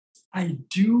I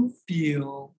do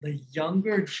feel the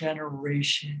younger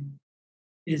generation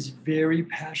is very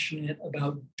passionate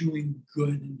about doing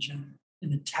good in general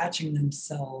and attaching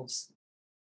themselves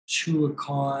to a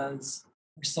cause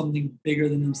or something bigger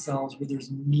than themselves where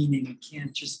there's meaning. It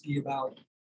can't just be about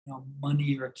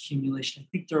money or accumulation. I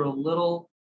think they're a little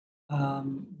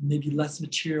maybe less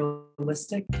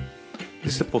materialistic.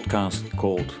 This is a podcast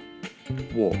called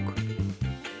Walk,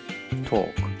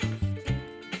 Talk,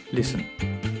 Listen.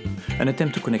 An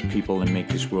attempt to connect people and make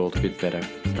this world a bit better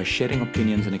by sharing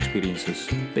opinions and experiences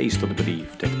based on the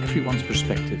belief that everyone's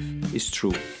perspective is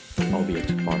true,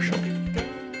 albeit partial.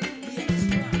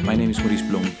 My name is Maurice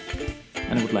Blom,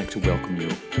 and I would like to welcome you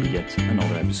to yet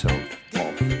another episode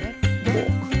of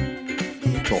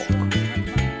Walk, Talk,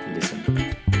 Listen.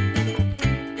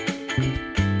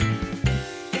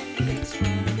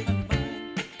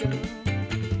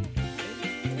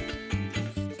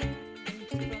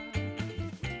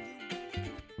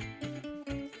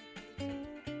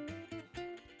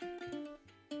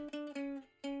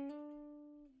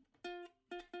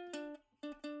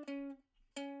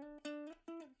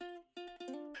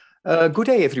 Good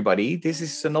day, everybody. This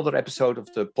is another episode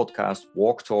of the podcast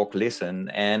Walk, Talk, Listen.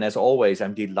 And as always,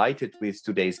 I'm delighted with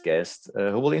today's guest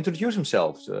who will introduce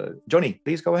himself. Johnny,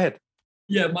 please go ahead.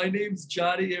 Yeah, my name's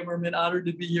Johnny Immerman. Honored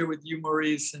to be here with you,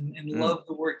 Maurice, and love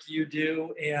the work you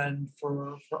do, and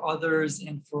for others,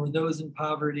 and for those in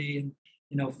poverty,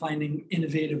 and finding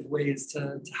innovative ways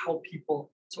to help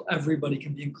people so everybody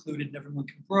can be included and everyone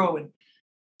can grow. And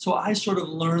so I sort of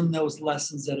learned those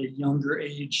lessons at a younger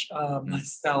age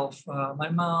myself. My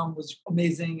mom was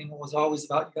amazing and was always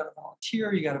about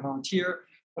you got to volunteer.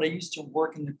 But I used to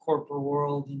work in the corporate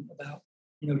world, and about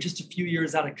just a few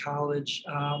years out of college,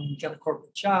 got a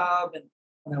corporate job. And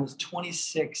when I was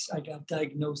 26, I got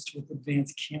diagnosed with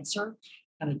advanced cancer,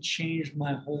 and it changed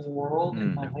my whole world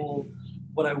and my whole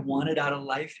what I wanted out of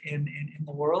life in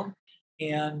the world.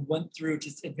 And went through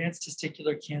just advanced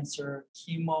testicular cancer,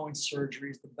 chemo and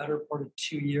surgeries, the better part of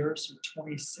 2 years, so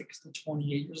 26 to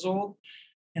 28 years old.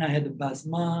 And I had the best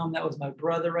mom. That was my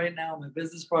brother right now, my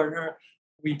business partner.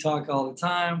 We talk all the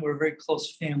time. We're a very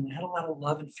close family. I had a lot of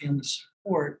love and family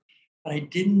support, but I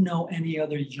didn't know any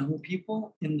other young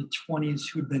people in the 20s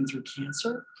who'd been through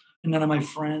cancer. And none of my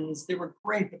friends, they were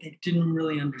great, but they didn't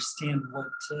really understand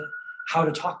how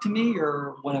to talk to me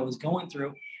or what I was going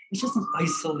through. It's just an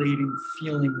isolating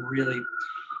feeling, really.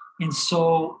 And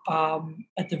so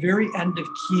at the very end of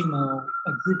chemo,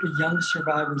 a group of young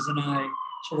survivors and I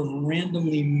sort of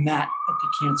randomly met at the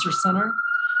cancer center,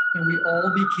 and we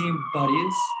all became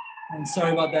buddies. And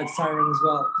sorry about that siren as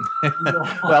well.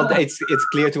 Well, it's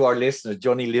clear to our listeners,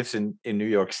 Johnny lives in New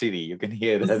York City. You can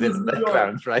hear that in the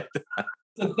background, right?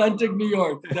 It's authentic New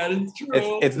York. That is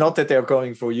true. It's not that they're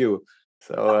coming for you.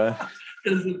 So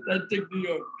it is authentic New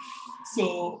York.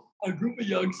 So a group of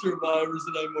young survivors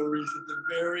and I, Maurice, at the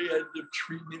very end of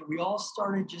treatment, we all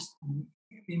started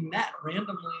we met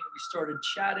randomly. We started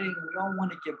chatting. We all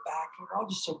want to get back. We're all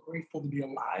just so grateful to be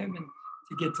alive and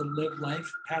to get to live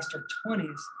life past our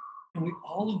 20s. And we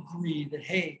all agreed that,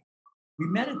 hey, we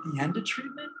met at the end of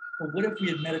treatment, but what if we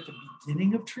had met at the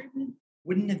beginning of treatment?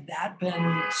 Wouldn't have that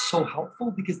been so helpful?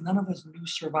 Because none of us knew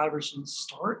survivors from the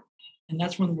start. And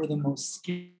that's when we're the most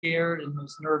scared and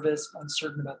most nervous,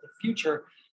 uncertain about the future.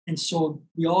 And so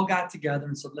we all got together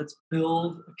and said, let's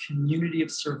build a community of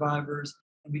survivors,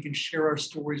 and we can share our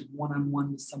stories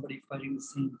one-on-one with somebody fighting the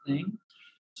same thing.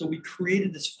 So we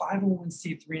created this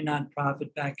 501c3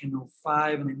 nonprofit back in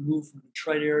 2005, and I moved from the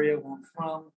Detroit area where I'm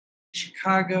from,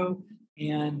 Chicago.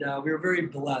 And we were very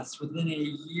blessed. Within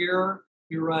a year,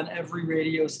 we were on every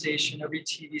radio station, every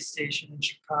TV station in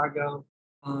Chicago.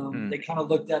 They kind of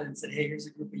looked at it and said, hey, here's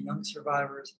a group of young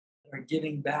survivors that are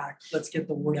giving back. Let's get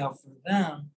the word out for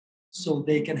them so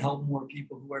they can help more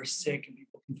people who are sick and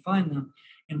people can find them.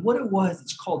 And what it was,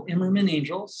 it's called Immerman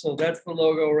Angels. So that's the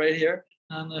logo right here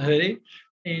on the hoodie.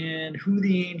 And who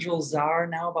the angels are,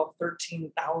 now about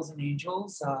 13,000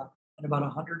 angels in about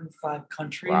 105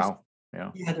 countries. Wow.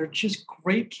 Yeah, they're just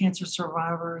great cancer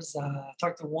survivors. I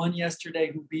talked to one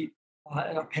yesterday who beat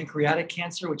pancreatic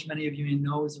cancer, which many of you may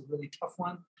know is a really tough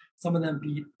one. Some of them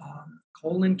beat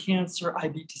colon cancer. I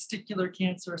beat testicular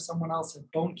cancer. Someone else had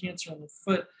bone cancer on the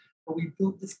foot. But we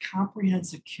built this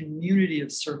comprehensive community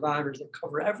of survivors that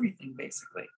cover everything,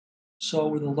 basically. So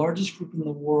we're the largest group in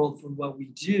the world for what we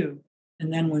do.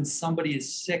 And then when somebody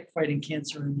is sick fighting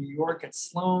cancer in New York at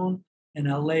Sloan, in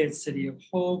LA at City of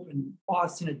Hope, in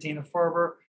Boston at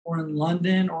Dana-Farber, or in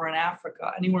London or in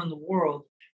Africa, anywhere in the world,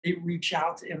 they reach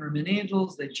out to Immerman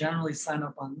Angels. They generally sign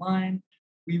up online.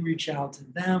 We reach out to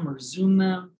them or Zoom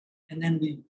them, and then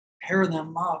we pair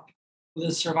them up with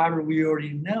a survivor we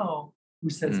already know who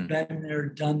says, Mm. been there,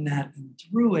 done that, and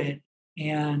through it.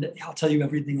 And I'll tell you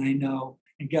everything I know.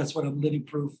 And guess what? I'm living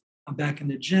proof. I'm back in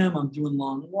the gym. I'm doing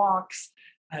long walks.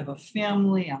 I have a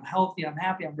family. I'm healthy. I'm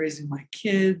happy. I'm raising my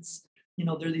kids. There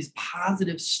are these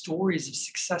positive stories of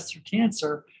success through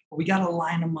cancer, but we got to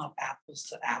line them up apples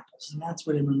to apples. And that's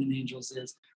what Immerman Angels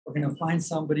is. We're going to find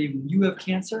somebody when you have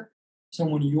cancer,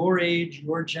 someone your age,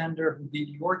 your gender, who beat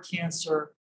your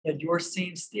cancer at your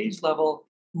same stage level,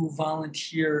 who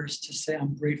volunteers to say,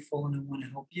 I'm grateful and I want to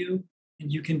help you.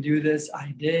 And you can do this.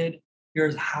 I did.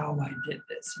 Here's how I did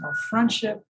this.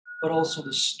 Friendship, but also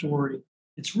the story.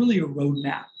 It's really a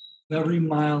roadmap of every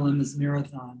mile in this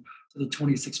marathon to the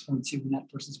 26.2 when that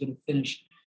person's going to finish.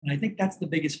 And I think that's the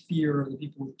biggest fear of the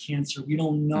people with cancer. We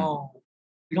don't know.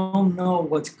 We don't know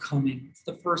what's coming. It's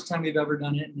the first time we've ever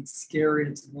done it, and it's scary.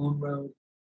 It's a long road,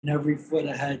 and every foot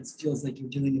ahead feels like you're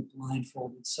doing it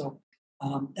blindfolded. So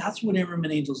that's what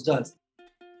Immerman Angels does.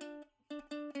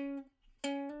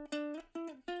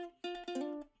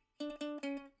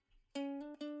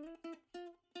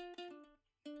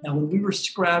 Now, when we were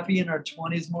scrappy in our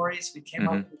 20s, Maurice, we came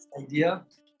up with this idea.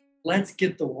 Let's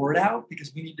get the word out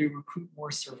because we need to recruit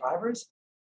more survivors.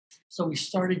 So we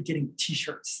started getting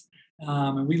T-shirts.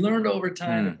 And we learned over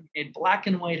time that we made black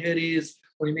and white hoodies,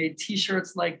 or we made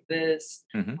T-shirts like this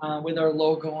with our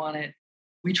logo on it.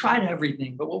 We tried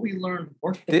everything, but what we learned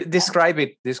worked. Describe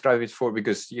it for,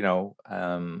 because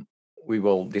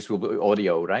this will be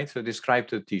audio, right? So describe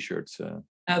the T-shirts.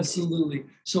 Absolutely.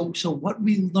 So what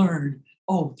we learned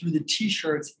through the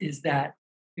T-shirts is that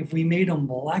if we made them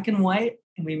black and white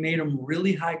and we made them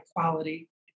really high quality,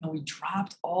 and we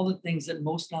dropped all the things that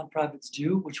most nonprofits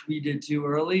do, which we did too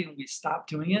early, and we stopped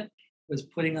doing it, was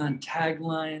putting on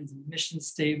taglines and mission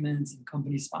statements and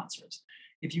company sponsors.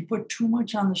 If you put too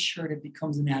much on the shirt, it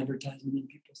becomes an advertisement and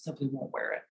people simply won't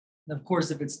wear it. And of course,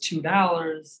 if it's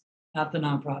 $2, not the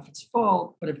nonprofit's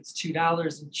fault, but if it's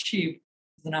 $2 and cheap,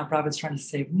 the nonprofit's trying to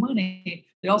save money,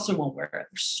 they also won't wear it.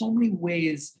 There's so many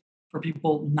ways for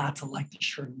people not to like the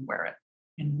shirt and wear it.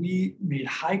 And we made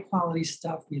high quality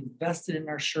stuff. We invested in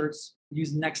our shirts. We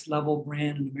used Next Level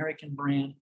brand, an American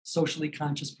brand, socially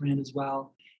conscious brand as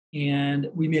well. And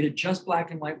we made it just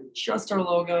black and white with just our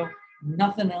logo,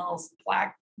 nothing else,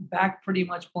 black, back pretty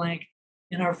much blank.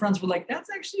 And our friends were like, that's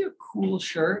actually a cool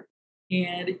shirt.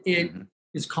 And it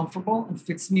is comfortable and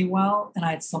fits me well. And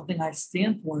it's something I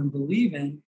stand for and believe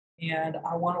in. And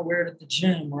I want to wear it at the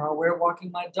gym, or I'll wear it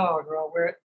walking my dog, or I'll wear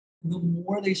it. And the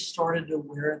more they started to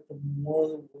wear it, the more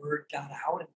the word got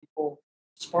out, and people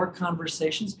sparked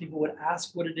conversations. People would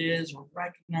ask what it is or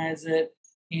recognize it.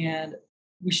 And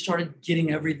we started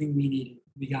getting everything we needed.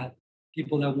 We got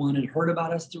people that heard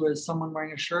about us through someone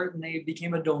wearing a shirt, and they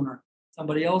became a donor.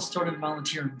 Somebody else started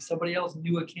volunteering. Somebody else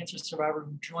knew a cancer survivor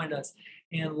who joined us.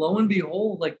 And lo and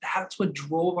behold, that's what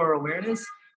drove our awareness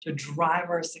to drive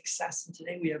our success. And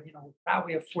today we have,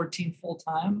 we have 14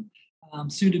 full-time,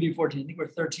 soon to be 14. I think we're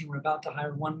 13. We're about to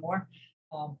hire one more.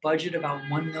 Budget about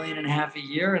 $1.5 million a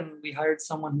year. And we hired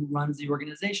someone who runs the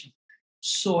organization.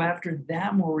 So after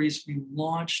that, Maurice, we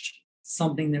launched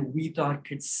something that we thought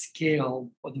could scale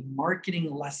for the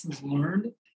marketing lessons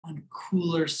learned on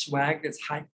cooler swag that's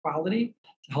high quality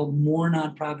to help more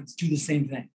nonprofits do the same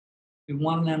thing. We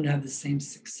wanted them to have the same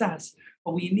success,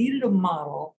 but we needed a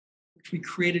model, which we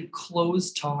created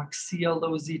Close Talk,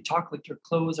 CLOZ, talk like your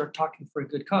clothes are talking for a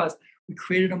good cause. We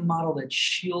created a model that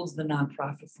shields the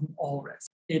nonprofit from all risk.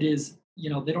 It is, they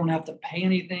don't have to pay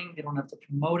anything. They don't have to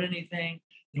promote anything.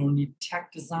 They don't need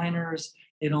tech designers.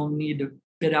 They don't need to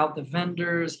bid out the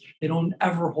vendors. They don't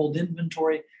ever hold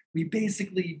inventory. We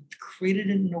basically created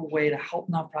it in a way to help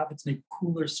nonprofits make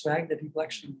cooler swag that people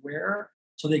actually wear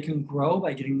so they can grow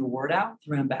by getting the word out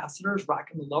through ambassadors,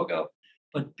 rocking the logo,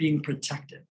 but being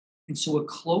protected. And so what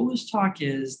Close Talk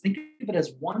is, think of it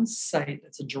as one site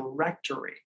that's a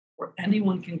directory where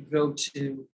anyone can go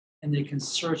to and they can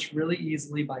search really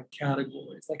easily by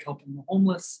categories, like helping the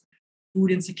homeless, food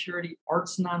insecurity,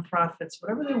 arts nonprofits,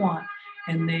 whatever they want.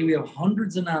 And we have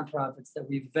hundreds of nonprofits that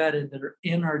we've vetted that are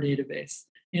in our database,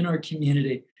 in our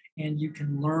community, and you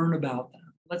can learn about them.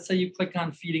 Let's say you click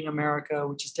on Feeding America,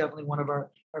 which is definitely one of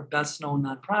our best known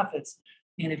nonprofits.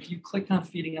 And if you click on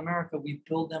Feeding America, we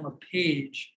build them a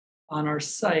page on our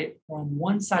site. On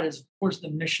one side is, of course, the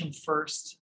mission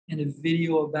first and a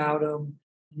video about them.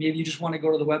 Maybe you just want to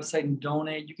go to the website and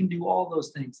donate. You can do all those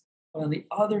things. But on the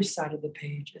other side of the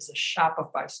page is a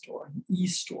Shopify store, an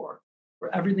e-store,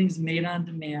 where everything's made on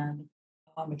demand.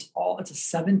 It's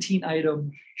a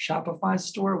 17-item Shopify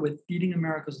store with Feeding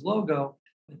America's logo,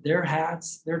 with their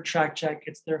hats, their track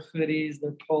jackets, their hoodies,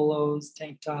 their polos,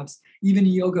 tank tops, even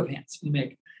yoga pants we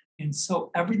make. And so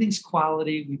everything's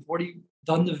quality. We've already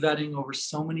done the vetting over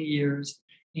so many years,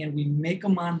 and we make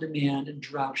them on demand and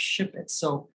drop ship it.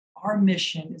 So our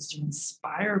mission is to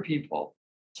inspire people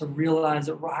to realize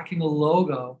that rocking a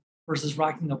logo versus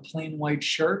rocking a plain white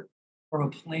shirt or a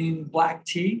plain black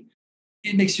tee,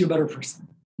 it makes you a better person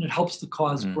and it helps the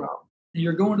cause Mm. grow. And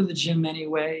you're going to the gym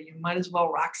anyway, you might as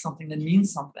well rock something that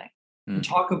means something and Mm.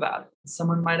 talk about it. And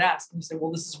someone might ask, and you say,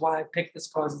 well, this is why I picked this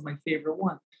cause as my favorite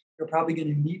one. You're probably going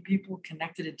to meet people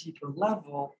connected at a deeper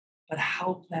level, but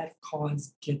help that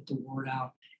cause get the word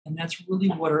out. And that's really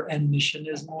what our end mission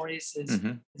is, Maurice,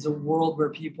 Mhm. is a world where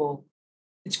people,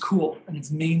 it's cool and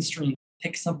it's mainstream.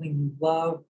 Pick something you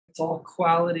love, it's all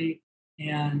quality,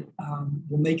 and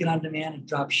we'll make it on demand and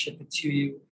drop ship it to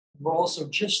you. We're also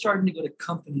just starting to go to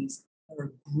companies that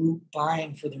are group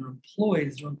buying for their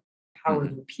employees to empower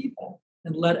Mhm. their people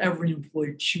and let every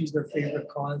employee choose their favorite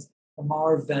cause from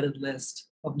our vetted list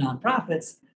of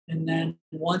nonprofits. And then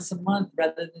once a month,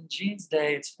 rather than Jeans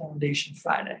Day, it's Foundation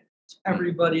Friday. So Mm.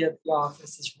 everybody at the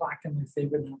office is rocking their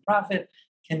favorite nonprofit,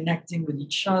 connecting with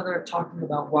each other, talking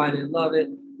about why they love it,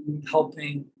 and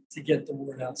helping to get the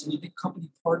word out. So we think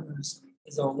company partners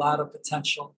is a lot of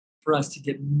potential for us to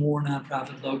get more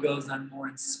nonprofit logos on more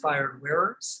inspired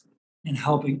wearers and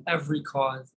helping every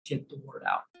cause get the word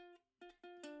out.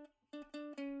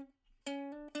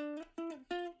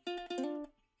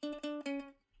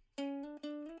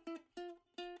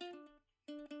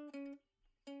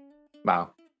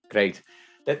 Wow, great.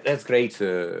 That's great,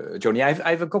 Johnny. I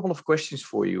have a couple of questions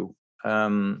for you.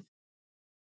 Um,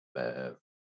 uh,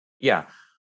 yeah.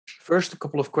 First, a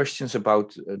couple of questions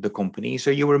about the company. So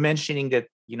you were mentioning that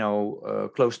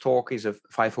Close Talk is a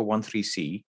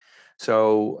 501(c).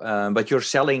 So, but you're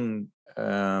selling,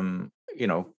 you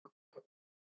know,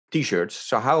 t-shirts.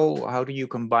 So how do you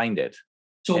combine that?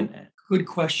 And So good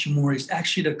question, Maurice.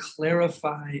 Actually, to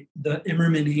clarify, the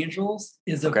Immerman Angels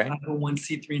is a okay.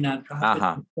 501c3 nonprofit.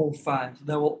 Aha. 05.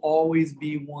 There will always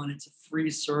be one. It's a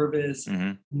free service,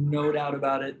 Mm-hmm. no doubt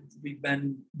about it. We've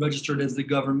been registered as the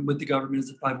government with the government as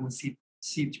a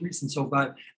 501c3 since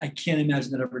 05. I can't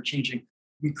imagine that ever changing.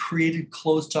 We created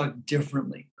Close Talk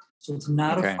differently, so it's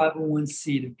not a Okay.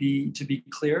 501c. To be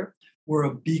clear, we're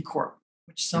a B Corp,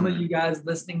 which some of Mm-hmm. you guys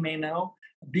listening may know.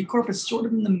 A B Corp is sort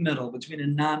of in the middle between a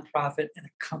nonprofit and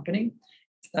a company.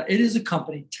 It is a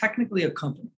company, technically a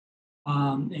company.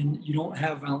 And you don't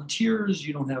have volunteers,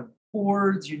 you don't have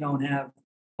boards, you don't have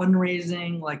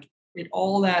fundraising, like it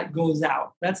all that goes out.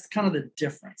 That's kind of the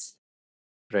difference.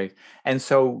 Great. And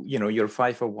so, your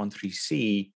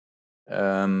 501(c),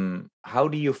 how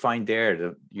do you find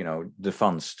there the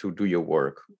funds to do your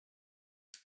work?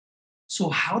 So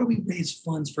how do we raise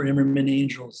funds for Immerman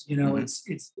Angels? Mm-hmm.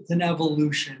 It's an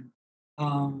evolution. We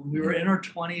were Mm-hmm. in our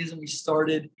 20s and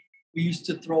we used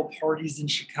to throw parties in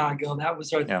Chicago. That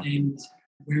was our Yeah. thing, was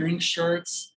wearing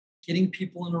shirts, getting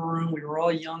people in a room. We were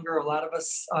all younger, a lot of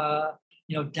us,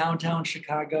 downtown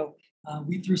Chicago.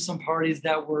 We threw some parties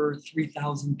that were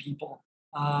 3,000 people.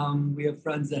 We have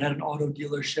friends that had an auto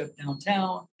dealership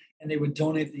downtown and they would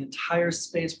donate the entire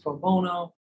space pro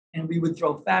bono, and we would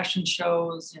throw fashion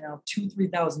shows,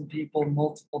 3,000 people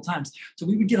multiple times. So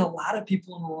we would get a lot of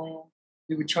people in the room.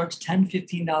 We would charge $10,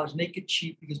 $15, make it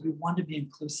cheap because we wanted to be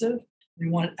inclusive. We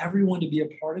wanted everyone to be a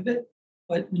part of it.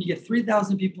 But when you get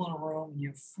 3,000 people in a room and you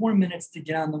have 4 minutes to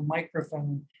get on the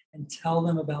microphone and tell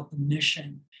them about the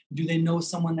mission, do they know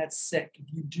someone that's sick?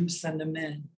 If you do, send them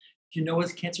in. If you know a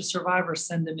cancer survivor,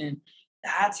 send them in.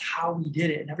 That's how we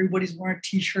did it. And everybody's wearing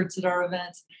t-shirts at our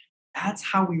events. That's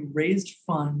how we raised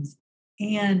funds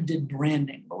and did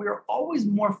branding. But we were always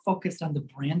more focused on the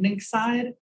branding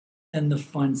side than the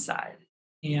fun side.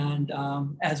 And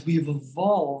as we've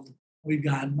evolved, we've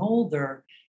gotten older,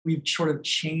 we've sort of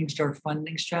changed our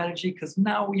funding strategy because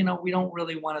now, we don't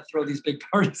really want to throw these big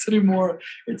parties anymore.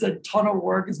 It's a ton of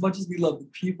work as much as we love the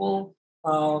people. A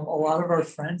lot of our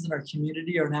friends in our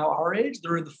community are now our age.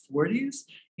 They're in the 40s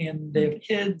and they Mm. have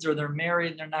kids or they're married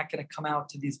and they're not going to come out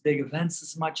to these big events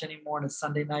as much anymore on a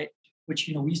Sunday night, which,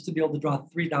 we used to be able to draw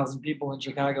 3,000 people in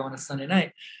Chicago on a Sunday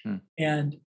night. Mm.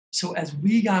 And so as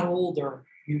we got older,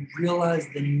 we realized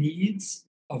the needs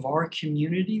of our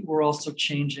community were also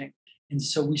changing. And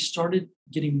so we started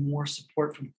getting more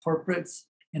support from corporates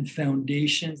and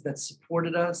foundations that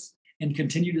supported us and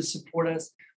continue to support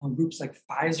us. Groups like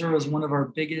Pfizer is one of our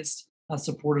biggest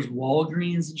supporters.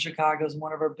 Walgreens in Chicago is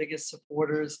one of our biggest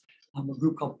supporters. A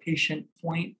group called Patient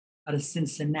Point out of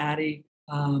Cincinnati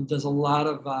does a lot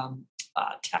of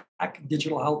tech,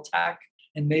 digital health tech,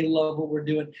 and they love what we're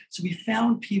doing. So we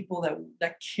found people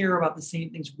that care about the same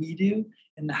things we do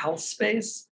in the health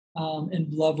space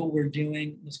and love what we're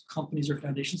doing. Those companies or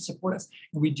foundations support us,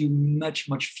 and we do much,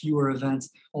 much fewer events.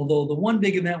 Although the one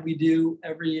big event we do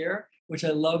every year, which I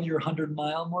love, your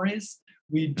 100-mile, Maurice,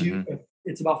 we do. Mm-hmm.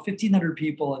 It's about 1,500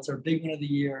 people. It's our big one of the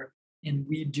year, and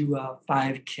we do a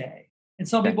 5K. And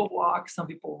some Okay. people walk, some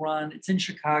people run. It's in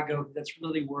Chicago. That's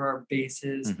really where our base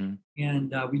is, Mm-hmm.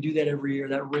 and we do that every year.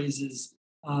 That raises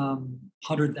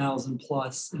 100,000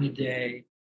 plus in a day,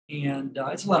 and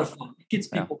it's a lot of fun. It gets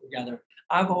Yeah. people together.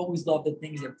 I've always loved the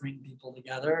things that bring people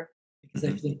together because I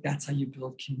Mm-hmm. feel like that's how you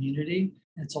build community.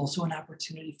 And it's also an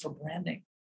opportunity for branding.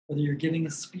 Whether you're giving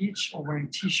a speech or wearing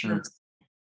Mm. t-shirts,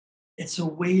 it's a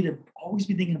way to always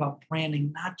be thinking about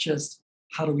branding, not just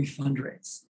how do we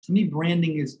fundraise. To me,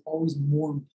 branding is always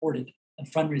more important than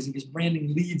fundraising because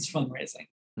branding leads fundraising.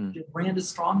 If Mm. your brand is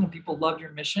strong and people love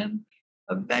your mission,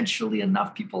 eventually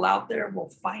enough people out there will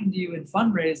find you and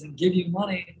fundraise and give you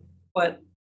money. But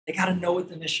they got to know what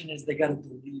the mission is. They got to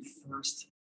believe first.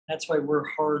 That's why we're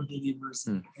hard believers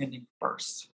in Mm. branding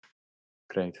first.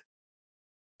 Great.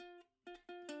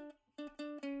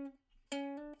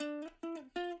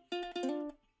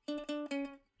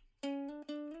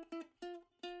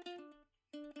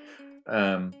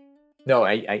 Um, no,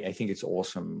 I think it's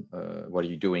awesome. What are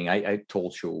you doing? I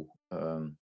told you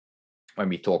when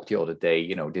we talked the other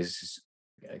day. This is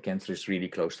cancer is really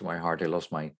close to my heart. I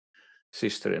lost my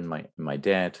sister and my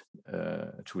dad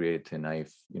to it, and I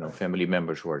have family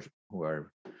members who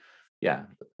are yeah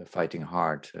fighting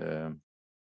hard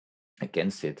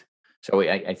against it. So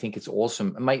I think it's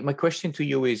awesome. My question to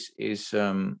you is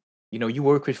you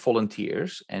work with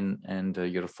volunteers, and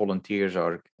your volunteers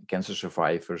are cancer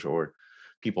survivors or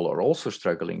people are also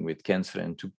struggling with cancer,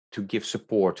 and to give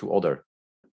support to other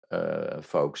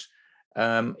folks.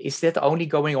 Is that only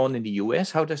going on in the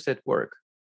US? How does that work?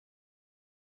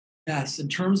 Yes, in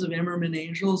terms of Immerman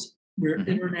Angels, we're Hmm.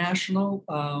 international.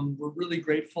 We're really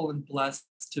grateful and blessed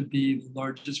to be the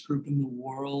largest group in the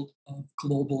world of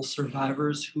global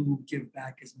survivors who give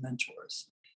back as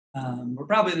mentors. We're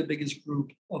probably the biggest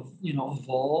group of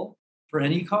all for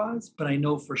any cause, but I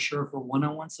know for sure for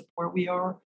one-on-one support we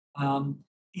are.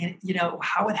 And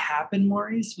how it happened,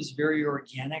 Maurice, was very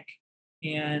organic.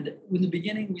 And in the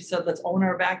beginning, we said, let's own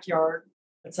our backyard.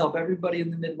 Let's help everybody in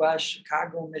the Midwest,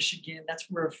 Chicago, Michigan. That's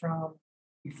where we're from.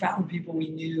 We found people we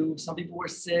knew. Some people were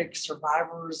sick,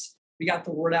 survivors. We got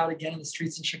the word out again in the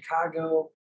streets in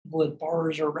Chicago. People at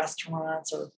bars or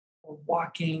restaurants or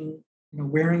walking,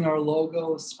 wearing our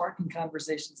logo, sparking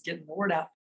conversations, getting the word out.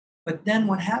 But then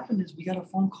what happened is we got a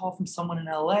phone call from someone in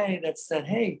LA that said,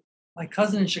 hey, my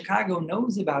cousin in Chicago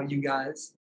knows about you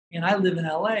guys, and I live in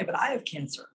LA, but I have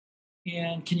cancer.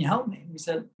 And can you help me? And we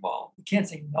said, well, we can't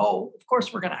say no. Of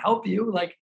course, we're going to help you.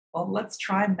 Like, well, let's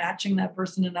try matching that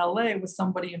person in LA with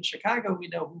somebody in Chicago we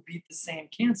know who beat the same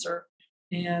cancer.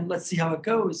 And let's see how it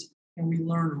goes. And we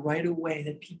learned right away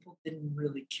that people didn't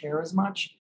really care as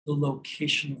much the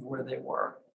location of where they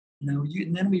were. And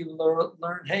then we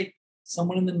learned, hey,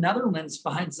 someone in the Netherlands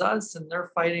finds us and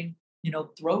they're fighting,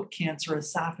 throat cancer,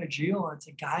 esophageal. And it's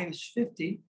a guy who's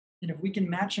 50. And if we can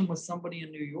match him with somebody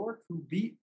in New York who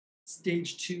beat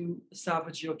stage 2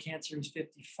 esophageal cancer who's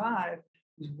 55,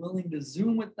 who's willing to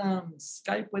Zoom with them,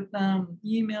 Skype with them,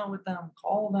 email with them,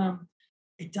 call them.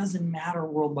 It doesn't matter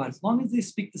worldwide. As long as they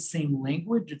speak the same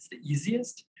language, it's the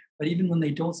easiest. But even when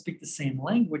they don't speak the same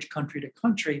language, country to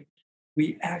country,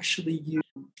 we actually use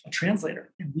a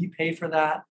translator and we pay for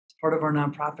that. It's part of our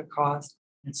nonprofit cost.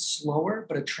 It's slower,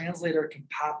 but a translator can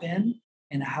pop in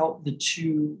and help the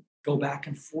two go back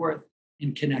and forth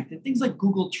and connect. And things like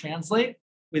Google Translate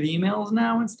with emails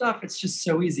now and stuff, it's just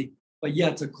so easy. But yeah,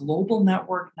 it's a global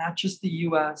network, not just the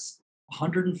US,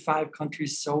 105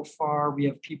 countries so far. We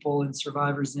have people and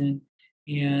survivors in,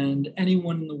 and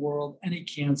anyone in the world, any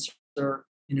cancer,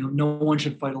 no one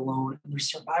should fight alone. And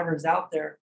there's survivors out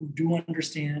there who do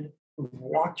understand, who've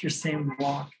walked your same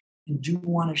walk, and do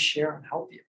want to share and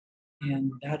help you.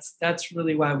 And that's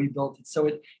really why we built it. So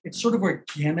it sort of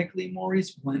organically,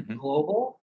 Maurice, went Hmm.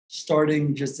 global,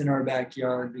 starting just in our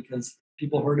backyard because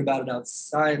people heard about it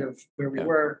outside of where we Yeah.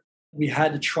 were. We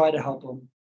had to try to help them.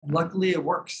 And luckily it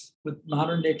works. With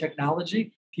modern day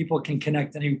technology, people can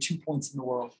connect any 2 points in the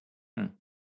world.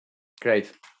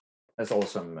 Great. That's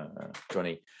awesome,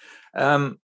 Johnny.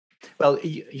 Um, well,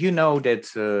 you know that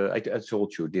I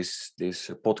told you this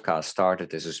podcast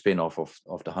started as a spin-off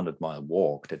of the 100-mile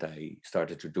walk that I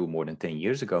started to do more than 10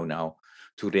 years ago now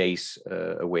to raise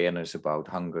awareness about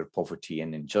hunger, poverty,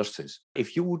 and injustice.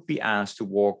 If you would be asked to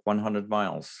walk 100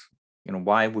 miles,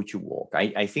 why would you walk?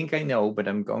 I think I know, but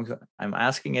I'm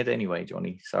asking it anyway,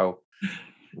 Johnny. So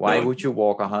why No, would you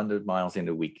walk 100 miles in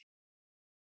a week?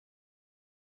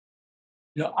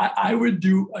 I would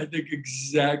do, I think,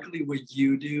 exactly what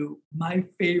you do. My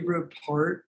favorite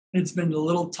part, it's been a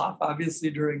little tough, obviously,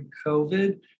 during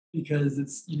COVID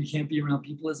because you can't be around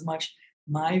people as much.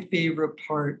 My favorite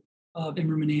part of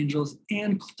Immerman Angels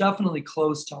and definitely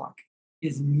Close Talk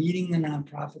is meeting the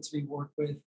nonprofits we work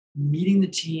with, meeting the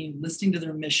team, listening to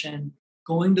their mission,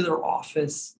 going to their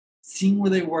office, seeing where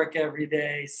they work every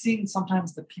day, seeing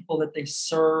sometimes the people that they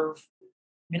serve.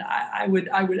 Mean, I would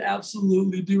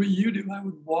absolutely do what you do. I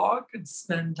would walk and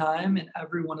spend time in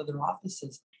every one of their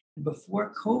offices. And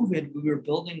before COVID, we were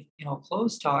building,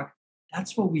 Close Talk.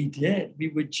 That's what we did. We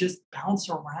would just bounce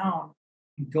around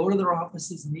and go to their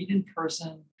offices, meet in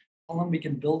person, tell them we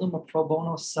can build them a pro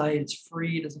bono site. It's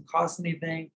free, it doesn't cost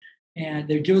anything. And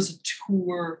they'd give us a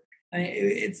tour.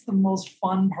 It's the most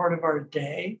fun part of our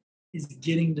day is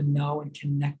getting to know and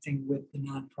connecting with the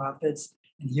nonprofits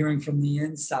and hearing from the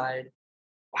inside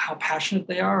how passionate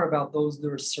they are about those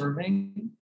they're serving,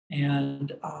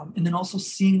 and then also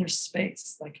seeing their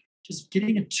space, like just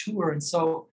getting a tour. And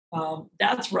so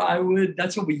that's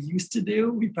what we used to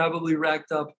do. We probably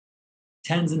racked up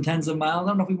tens and tens of miles.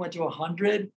 I don't know if we went to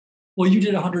 100. Well, you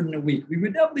did 100 in a week. We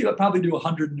would definitely probably do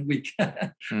 100 in a week,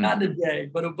 not in a day,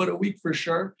 but a week for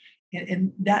sure.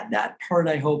 And that part,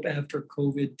 I hope after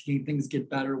COVID, things get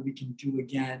better, we can do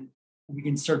again. We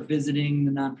can start visiting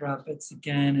the nonprofits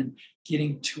again and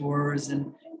getting tours.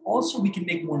 And also we can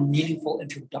make more meaningful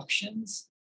introductions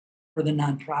for the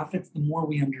nonprofits. The more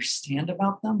we understand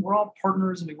about them, we're all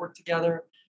partners and we work together.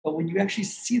 But when you actually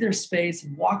see their space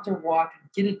and walk their walk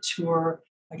and get a tour,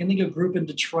 I can think of a group in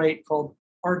Detroit called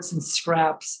Arts and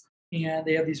Scraps. And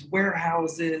they have these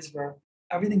warehouses where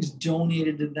everything's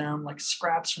donated to them, like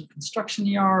scraps from construction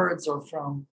yards or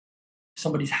from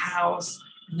somebody's house.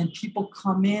 And then people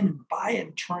come in and buy it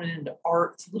and turn it into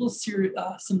art. It's a little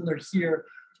similar here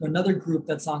to another group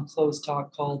that's on Close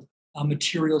Talk called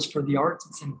Materials for the Arts.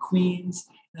 It's in Queens.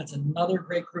 That's another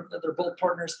great group that they're both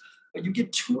partners. But you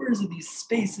get tours of these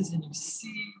spaces and you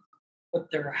see what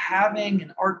they're having,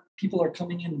 and art people are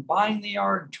coming in and buying the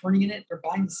art and turning it. They're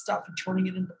buying the stuff and turning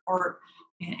it into art,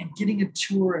 and getting a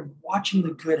tour and watching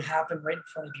the good happen right in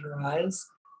front of your eyes.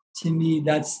 To me,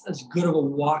 that's as good of a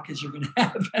walk as you're going to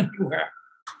have anywhere.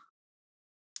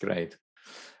 Great.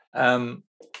 When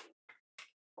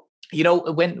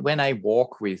I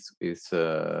walk with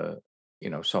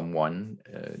someone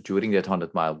during that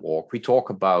 100-mile walk, we talk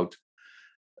about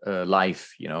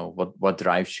life. What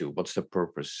drives you? What's the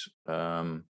purpose?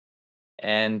 So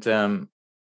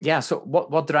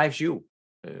what drives you,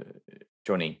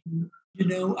 Johnny?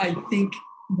 I think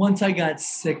once I got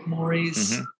sick,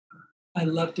 Maurice, I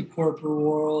left the corporate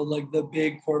world, like the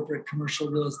big corporate commercial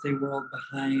real estate world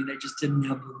behind. I just didn't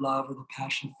have the love or the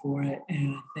passion for it.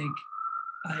 And I think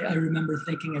I remember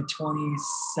thinking at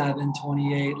 27,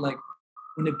 28, like,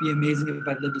 wouldn't it be amazing if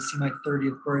I lived to see my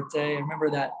 30th birthday? I remember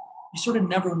that you sort of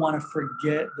never want to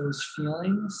forget those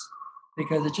feelings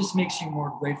because it just makes you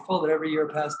more grateful that every year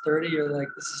past 30, you're like,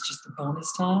 this is just a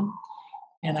bonus time.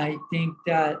 And I think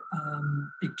that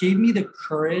it gave me the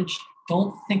courage.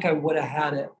 Don't think I would have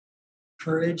had it.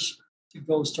 Courage to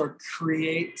go start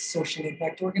create social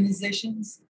impact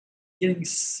organizations. Getting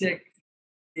sick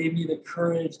gave me the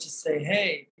courage to say,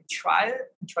 hey, try it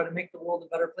and try to make the world a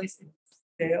better place. And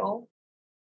fail,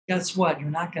 guess what? You're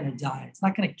not going to die. It's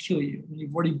not going to kill you.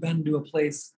 You've already been to a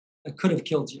place that could have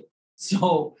killed you.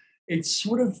 So it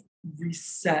sort of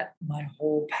reset my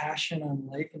whole passion on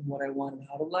life and what I wanted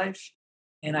out of life.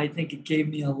 And I think it gave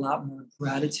me a lot more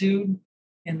gratitude.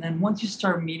 And then once you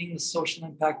start meeting the social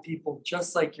impact people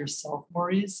just like yourself,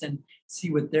 Maurice, and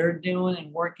see what they're doing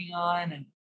and working on, and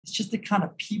it's just the kind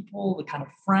of people, the kind of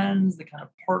friends, the kind of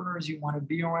partners you want to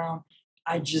be around.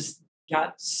 I just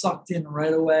got sucked in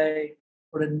right away,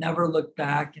 or to never look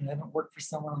back. And I haven't worked for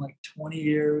someone in like 20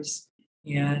 years.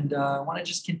 And I want to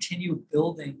just continue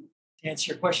building, to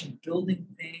answer your question, building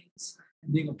things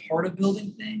and being a part of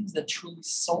building things that truly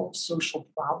solve social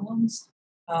problems.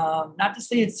 Not to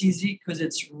say it's easy, because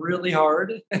it's really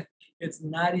hard. It's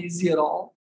not easy at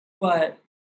all. But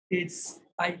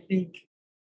I think,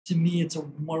 to me, it's a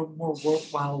more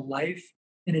worthwhile life.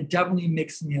 And it definitely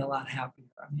makes me a lot happier.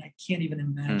 I mean, I can't even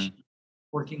imagine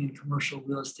working in commercial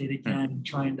real estate again and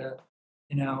trying to,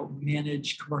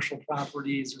 manage commercial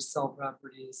properties or sell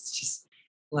properties. It's just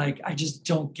like, I just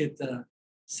don't get the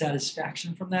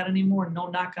satisfaction from that anymore. No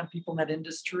knock on people in that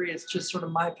industry. It's just sort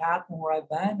of my path and where I've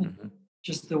been. And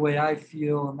just the way I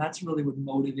feel. And that's really what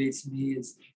motivates me,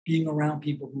 is being around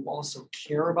people who also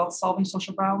care about solving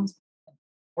social problems, and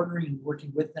partnering and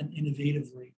working with them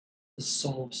innovatively to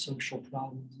solve social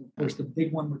problems. Of course, the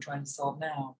big one we're trying to solve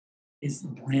now is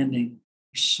branding.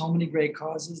 There's so many great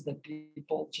causes that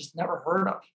people just never heard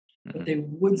of, but Mhm. they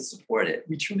would support it.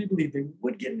 We truly believe they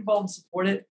would get involved and support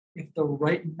it if the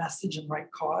right message and right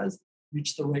cause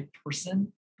reached the right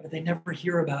person. But if they never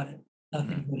hear about it,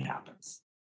 nothing Mhm. good happens.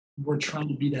 We're Okay. trying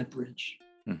to be that bridge.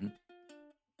 Mhm.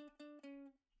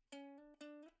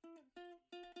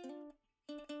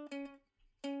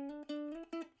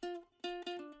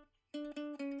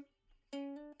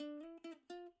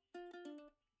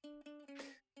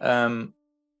 Um,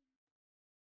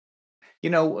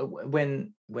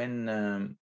 when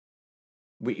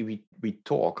we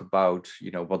talk about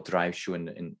what drives you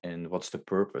and what's the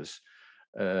purpose.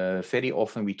 Very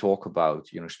often we talk about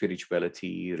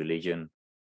spirituality, religion,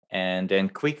 and then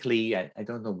quickly I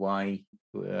don't know why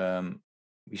um,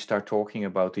 we start talking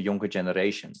about the younger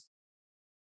generation,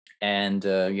 and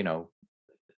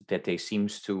that they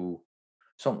seems to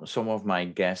some of my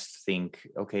guests think,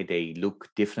 okay, they look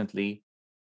differently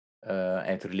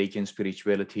at religion,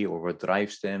 spirituality, or what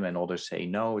drives them, and others say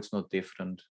no, it's not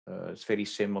different. It's very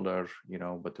similar,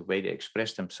 but the way they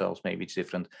express themselves, maybe it's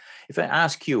different. If I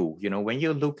ask you, when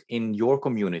you look in your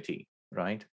community,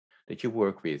 right, that you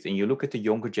work with, and you look at the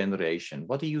younger generation,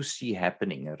 what do you see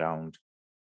happening around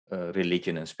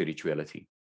religion and spirituality?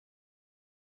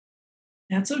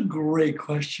 That's a great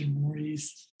question,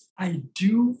 Maurice. I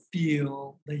do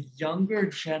feel the younger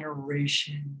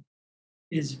generation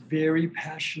is very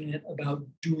passionate about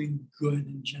doing good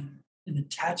in general and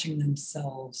attaching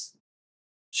themselves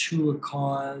to a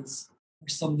cause or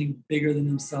something bigger than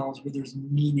themselves where there's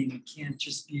meaning. It can't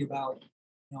just be about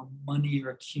money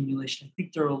or accumulation. I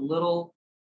think they're a little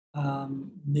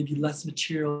maybe less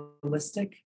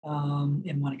materialistic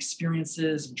and want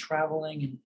experiences and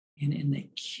traveling and they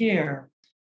care.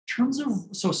 In terms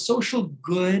of social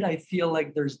good, I feel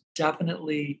like there's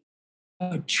definitely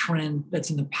a trend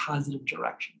that's in the positive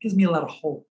direction. It gives me a lot of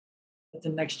hope that the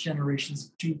next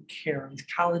generations do care. These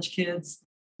college kids,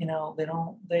 they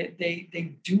don't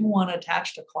they do want to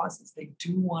attach to causes. They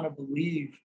do want to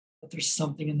believe that there's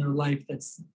something in their life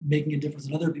that's making a difference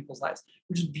in other people's lives,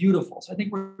 which is beautiful. So I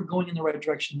think we're going in the right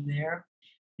direction there.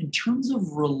 In terms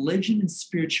of religion and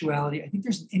spirituality, I think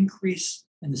there's an increase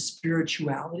in the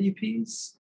spirituality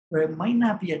piece where it might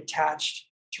not be attached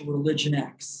to religion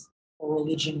X or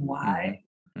religion Hmm. Y,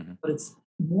 Hmm. but it's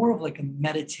more of like a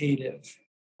meditative,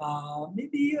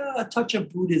 maybe a touch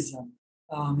of Buddhism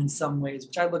in some ways,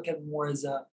 which I look at more as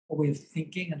a way of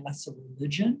thinking and less a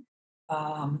religion,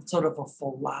 sort of a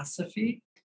philosophy.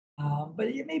 But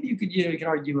maybe you could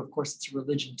argue, of course, it's a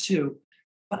religion too.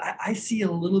 But I see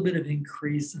a little bit of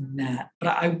increase in that.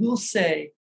 But I will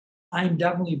say I'm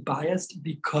definitely biased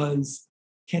because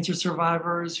cancer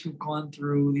survivors who've gone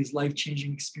through these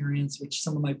life-changing experience, which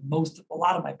a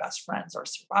lot of my best friends are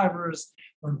survivors,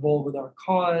 are involved with our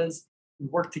cause, we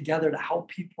work together to help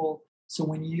people. So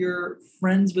when you're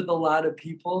friends with a lot of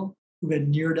people who had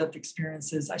near-death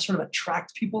experiences, I sort of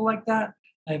attract people like that.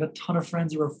 I have a ton of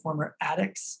friends who are former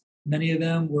addicts. Many of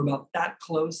them were about that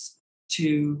close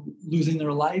to losing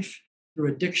their life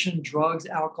through addiction, drugs,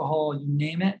 alcohol, you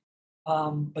name it.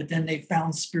 But then they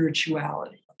found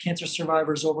spirituality. Cancer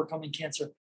survivors overcoming cancer,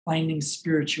 finding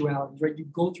spirituality, right? You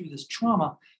go through this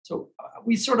trauma. So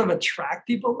we sort of attract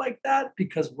people like that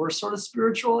because we're sort of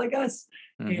spiritual, I guess,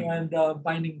 Hmm. and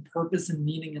finding purpose and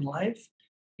meaning in life.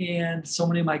 And so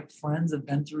many of my friends have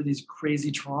been through these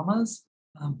crazy traumas,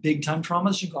 big time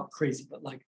traumas. You call it crazy, but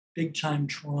like big time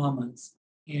traumas.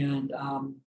 And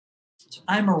so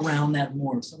I'm around that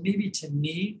more. So maybe to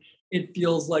me, it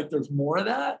feels like there's more of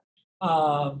that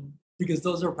because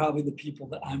those are probably the people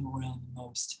that I'm around the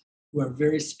most who are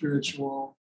very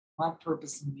spiritual, want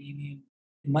purpose and meaning.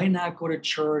 They might not go to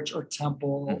church or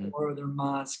temple Hmm. or their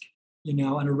mosque,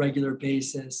 on a regular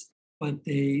basis, but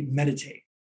they meditate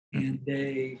and Hmm.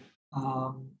 they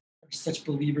are such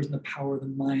believers in the power of the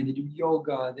mind. They do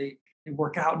yoga. They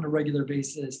work out on a regular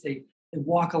basis. They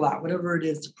walk a lot, whatever it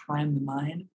is to prime the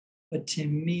mind. But to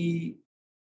me,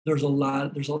 there's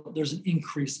an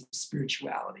increase of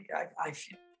spirituality. I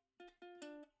feel.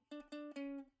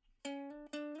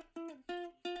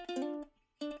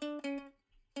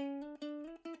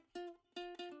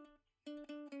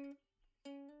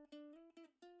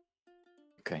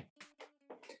 Okay.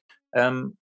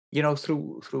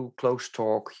 Through Close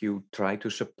Talk, you try to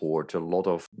support a lot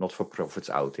of not-for-profits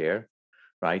out there,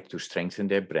 right, to strengthen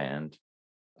their brand.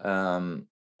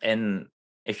 And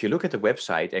if you look at the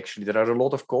website, actually, there are a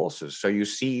lot of causes. So you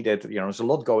see that there's a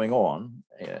lot going on: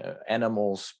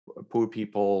 animals, poor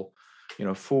people,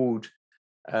 food.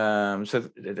 So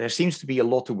there seems to be a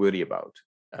lot to worry about.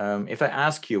 If I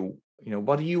ask you,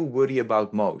 what do you worry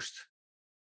about most?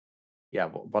 Yeah,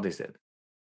 what is it?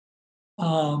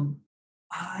 Um,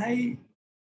 I,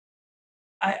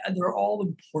 they're all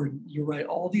important. You're right.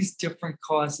 All these different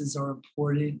causes are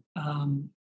important.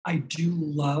 I do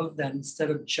love that instead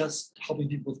of just helping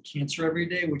people with cancer every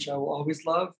day, which I will always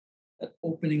love, that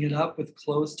opening it up with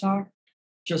closed talk,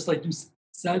 just like you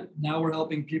said, now we're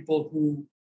helping people who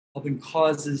helping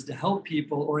causes to help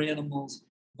people or animals,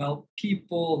 help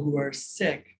people who are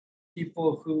sick,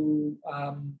 people who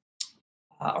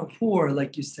are poor,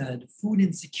 like you said, food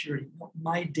insecurity.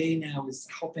 My day now is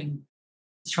helping,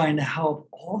 trying to help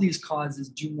all these causes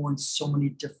do more in so many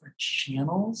different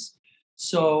channels.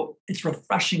 So it's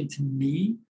refreshing to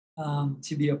me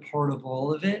to be a part of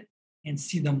all of it and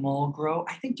see them all grow.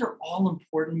 I think they're all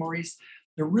important, Maurice.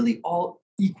 They're really all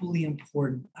equally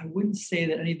important. I wouldn't say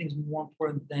that anything's more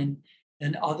important than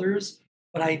others,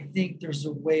 but I think there's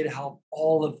a way to help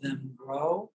all of them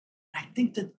grow. I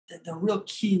think that the real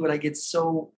key, what I get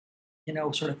so,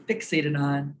 sort of fixated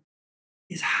on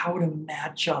is how to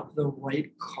match up the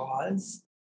right cause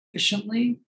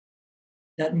efficiently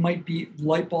that might be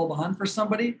light bulb on for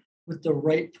somebody with the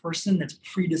right person that's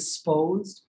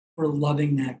predisposed for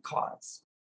loving that cause.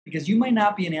 Because you might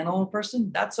not be an animal person,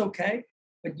 that's okay,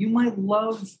 but you might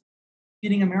love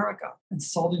feeding America and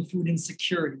solving food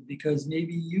insecurity because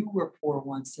maybe you were poor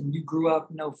once and you grew up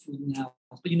no food in the house,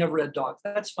 but you never had dogs.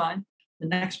 That's fine. The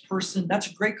next person, that's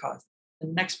a great cause. The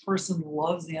next person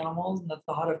loves animals and the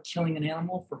thought of killing an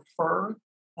animal for fur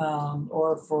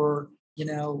or for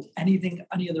anything,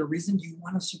 any other reason, you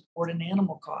want to support an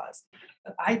animal cause.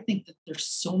 But I think that there's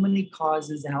so many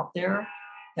causes out there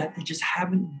that they just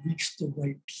haven't reached the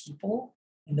right people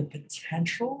and the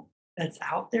potential that's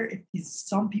out there. If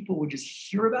some people would just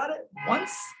hear about it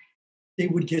once, they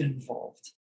would get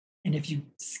involved. And if you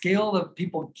scale the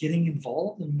people getting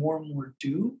involved and more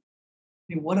do,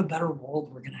 I mean, what a better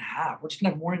world we're going to have. We're just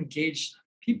going to have more engaged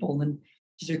people. And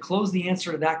to close the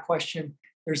answer to that question,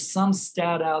 there's some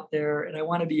stat out there, and I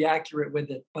want to be accurate with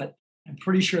it, but I'm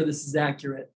pretty sure this is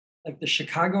accurate. Like the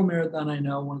Chicago Marathon, I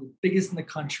know, one of the biggest in the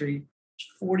country,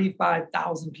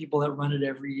 45,000 people that run it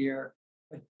every year.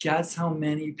 But guess how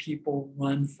many people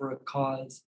run for a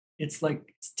cause? It's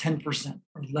like it's 10%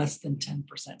 or less than 10%.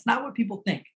 It's not what people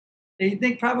think. They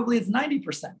think probably it's 90%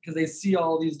 because they see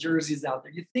all these jerseys out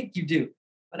there. You think you do,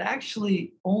 but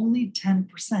actually only 10%.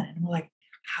 And we're like,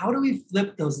 how do we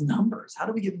flip those numbers? How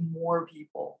do we get more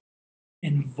people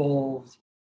involved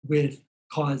with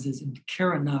causes and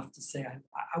care enough to say,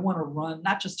 I want to run,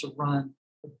 not just to run,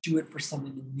 but do it for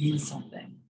something that means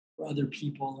something for other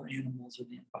people or animals or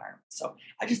the environment. So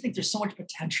I just think there's so much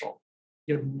potential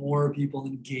to get more people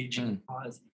engaged in the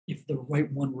cause if the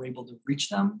right one were able to reach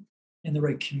them and the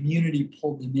right community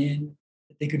pulled them in,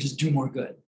 that they could just do more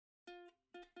good.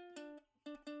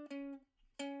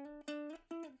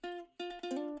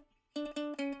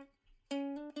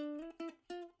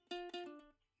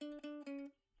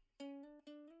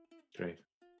 Great.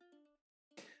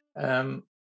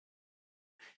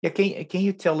 Yeah, can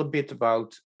you tell a bit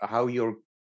about how your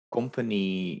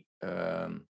company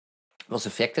was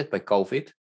affected by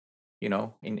COVID?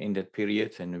 In that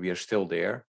period, and we are still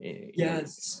there.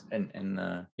 Yes. And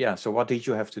yeah. So what did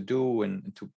you have to do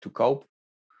and to cope?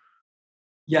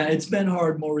 Yeah, it's been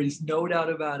hard, Maurice. No doubt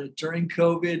about it. During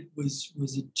COVID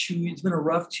it's been a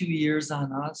rough 2 years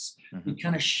on us. Mhm. We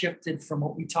kind of shifted from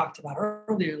what we talked about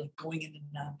earlier, like going into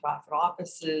nonprofit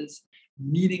offices,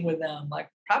 meeting with them, like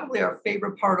probably our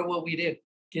favorite part of what we did,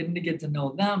 getting to get to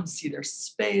know them, see their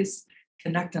space,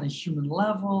 connect on a human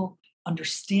level,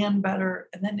 understand better,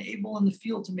 and then able in the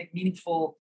field to make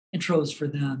meaningful intros for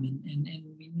them and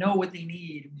we know what they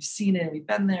need. We've seen it, we've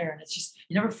been there, and it's just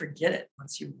you never forget it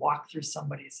once you walk through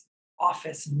somebody's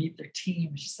office and meet their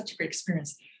team. It's just such a great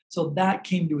experience. So that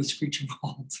came to a screeching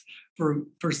halt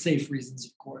for safe reasons,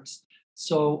 of course.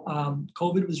 So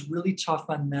COVID was really tough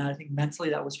on that. I think mentally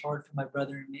that was hard for my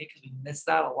brother and me because we missed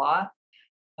that a lot.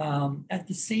 At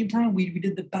the same time, we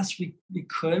did the best we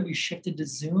could. We shifted to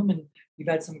Zoom and we've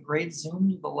had some great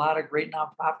Zooms with a lot of great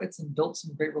nonprofits and built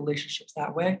some great relationships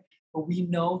that way. But we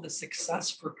know the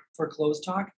success for Closed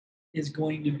Talk is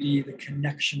going to be the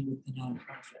connection with the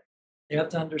nonprofit. They have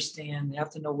to understand, they have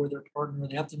to know where their partner,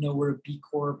 they have to know we're a B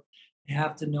Corp, they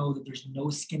have to know that there's no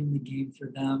skin in the game for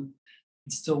them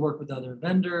and still work with other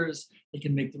vendors. They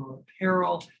can make their own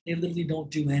apparel. They literally don't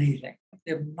do anything.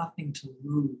 They have nothing to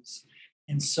lose.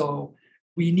 And so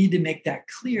we need to make that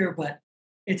clear, but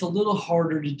it's a little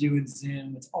harder to do in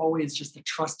Zoom. It's always just the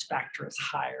trust factor is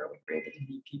higher when you're able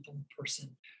to meet people in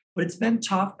person. But it's been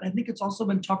tough. I think it's also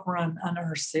been tougher on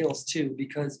our sales too,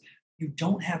 because you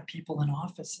don't have people in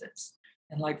offices.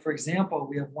 And like, for example,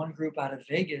 we have one group out of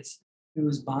Vegas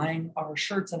who's buying our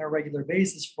shirts on a regular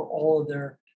basis for all of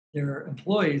their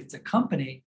employees. It's a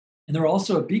company, and they're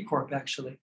also a B Corp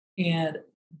actually. And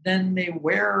then they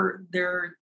wear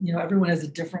their, everyone has a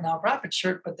different nonprofit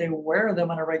shirt, but they wear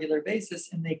them on a regular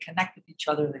basis and they connect with each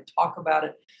other. They talk about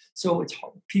it. So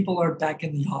people are back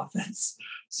in the office.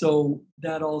 So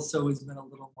that also has been a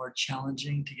little more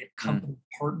challenging to get company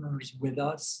partners with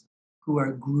us who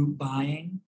are group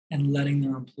buying and letting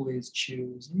their employees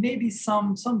choose. Maybe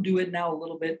some do it now a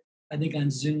little bit, I think on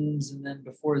Zooms, and then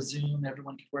before Zoom,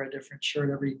 everyone could wear a different shirt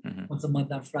every once a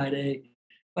month on Friday.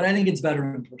 But I think it's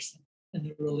better in person and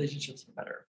the relationships are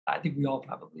better. I think we all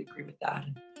probably agree with that.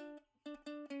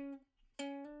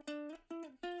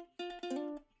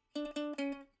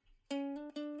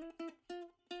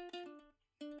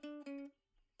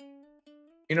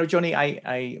 Johnny,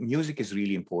 I music is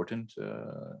really important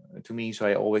to me, so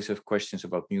I always have questions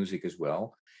about music as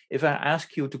well. If I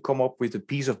ask you to come up with a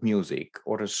piece of music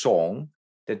or a song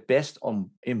that best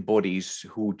embodies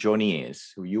who Johnny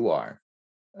is, who you are,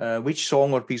 which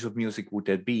song or piece of music would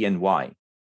that be and why?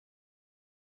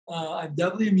 I'm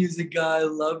definitely a music guy. I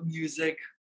love music.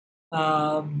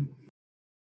 And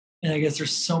I guess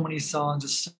there's so many songs,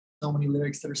 just so many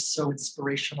lyrics that are so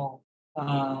inspirational.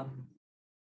 But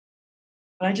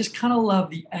I just kind of love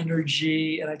the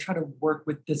energy, and I try to work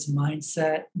with this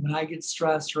mindset when I get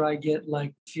stressed or I get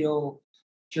feel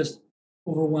just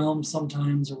overwhelmed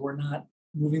sometimes, or we're not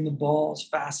moving the ball as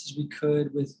fast as we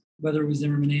could with whether it was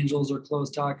Zimmerman Angels or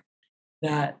Closed Talk,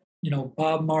 that,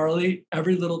 Bob Marley,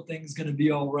 every little thing's going to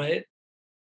be all right.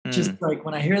 Just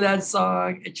when I hear that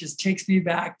song, it just takes me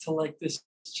back to this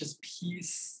just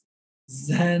peace,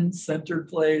 Zen centered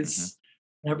place.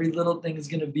 Every little thing is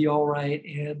going to be all right.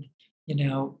 And,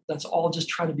 let's all just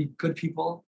try to be good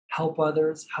people, help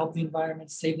others, help the environment,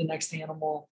 save the next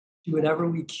animal, do whatever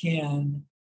we can,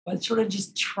 but sort of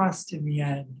just trust in the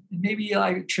end. And maybe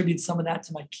I attribute some of that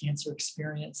to my cancer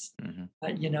experience.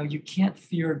 That, you can't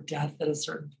fear death at a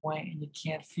certain point, and you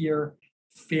can't fear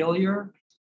failure,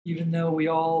 even though we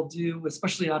all do,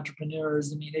 especially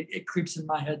entrepreneurs. I mean, it creeps in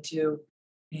my head too.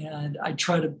 And I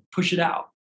try to push it out.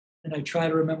 And I try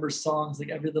to remember songs like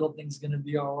every little thing's going to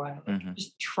be all right.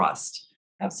 Just trust,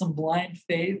 have some blind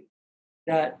faith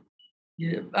that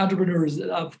entrepreneurs,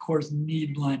 of course,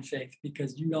 need blind faith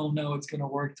because you don't know it's going to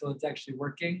work till it's actually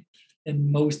working.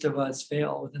 And most of us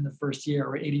fail within the first year,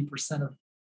 or 80%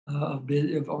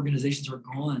 of organizations are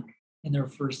gone in their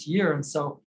first year. And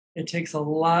so it takes a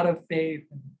lot of faith.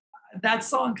 And that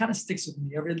song kind of sticks with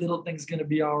me. Every little thing's going to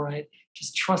be all right.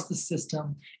 Just trust the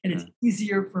system. And it's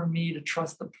easier for me to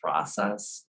trust the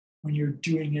process when you're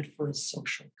doing it for a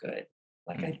social good.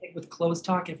 I think with Closed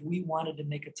Talk, if we wanted to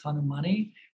make a ton of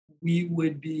money, we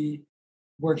would be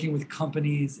working with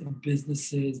companies and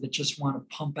businesses that just want to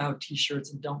pump out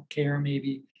t-shirts and don't care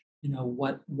maybe,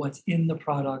 what's in the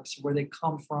products, where they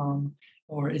come from,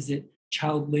 or is it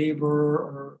child labor,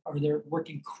 or are they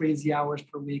working crazy hours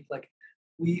per week?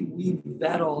 We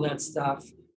vet all that stuff,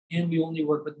 and we only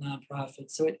work with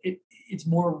nonprofits. So it's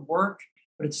more work,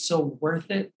 but it's so worth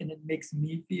it. And it makes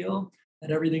me feel that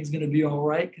everything's going to be all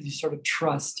right because you sort of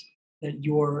trust that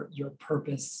your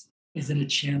purpose is in a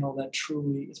channel that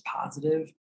truly is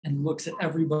positive and looks at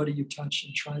everybody you touch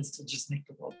and tries to just make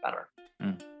the world better.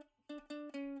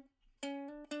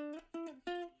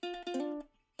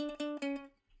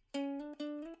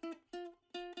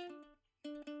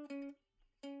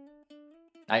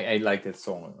 I like that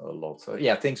song a lot. So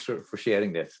yeah, thanks for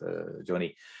sharing that,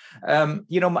 Johnny.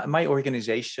 My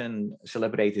organization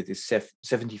celebrated its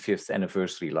 75th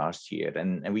anniversary last year,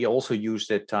 and we also used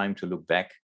that time to look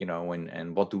back,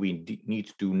 and what do we need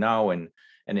to do now, and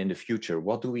in the future,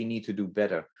 what do we need to do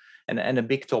better? And a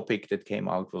big topic that came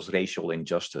out was racial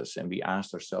injustice, and we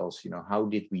asked ourselves, how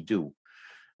did we do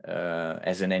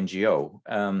as an NGO?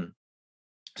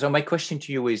 So my question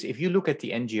to you is, if you look at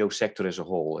the NGO sector as a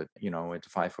whole, at the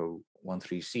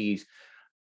 5013Cs,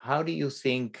 how do you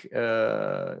think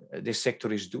this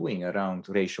sector is doing around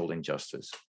racial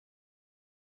injustice?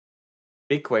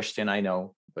 Big question, I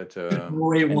know, but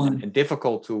great one. And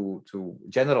difficult to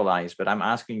generalize, but I'm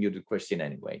asking you the question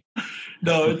anyway.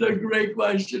 No, it's a great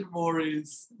question,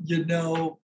 Maurice.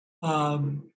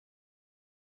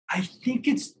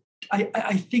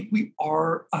 I think we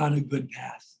are on a good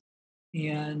path.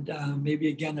 And maybe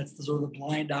again, that's the sort of the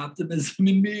blind optimism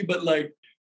in me, but I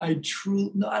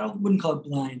wouldn't call it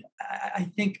blind.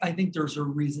 I think there's a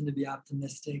reason to be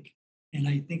optimistic. And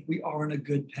I think we are on a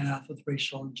good path with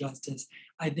racial injustice.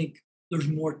 I think there's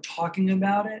more talking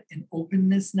about it and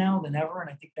openness now than ever. And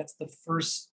I think that's the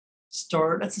first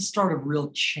start. That's the start of real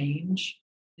change,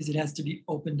 is it has to be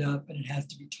opened up and it has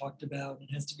to be talked about. And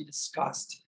it has to be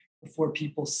discussed before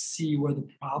people see where the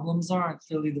problems are. And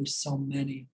clearly there's so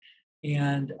many.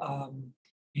 And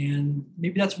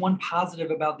maybe that's one positive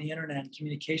about the internet and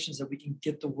communications, that we can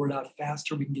get the word out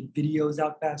faster. We can get videos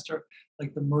out faster,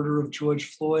 like the murder of George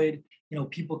Floyd.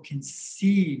 People can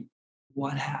see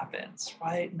what happens,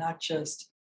 right? Not just,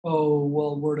 oh,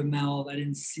 well, word of mouth. I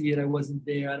didn't see it. I wasn't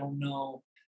there. I don't know.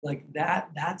 Like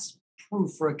that's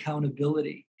proof for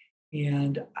accountability.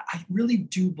 And I really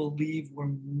do believe we're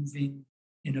moving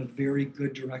in a very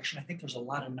good direction. I think there's a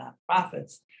lot of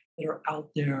nonprofits that are out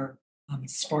there. It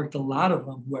sparked a lot of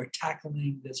them who are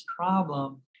tackling this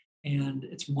problem, and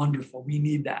it's wonderful. We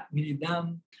need that. We need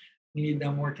them. We need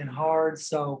them working hard.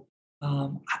 So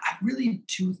I really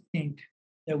do think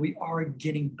that we are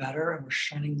getting better, and we're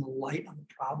shining the light on the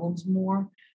problems more,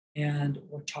 and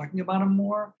we're talking about them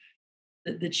more.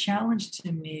 The challenge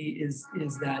to me is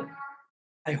that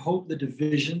I hope the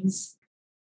divisions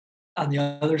on the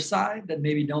other side that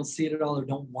maybe don't see it at all or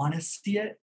don't want to see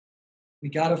it, we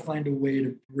got to find a way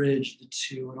to bridge the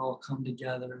two and all come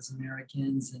together as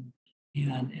Americans and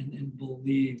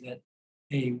believe that,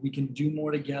 hey, we can do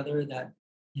more together. That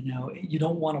you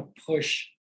don't want to push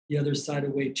the other side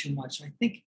away too much. And I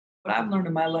think what I've learned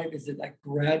in my life is that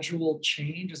gradual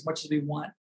change, as much as we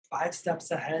want 5 steps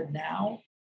ahead now,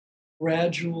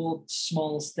 gradual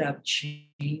small step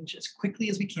change as quickly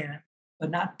as we can, but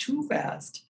not too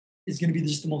fast, is going to be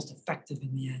just the most effective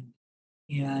in the end.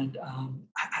 And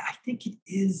I think it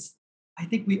is. I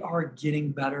think we are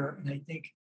getting better. And I think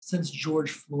since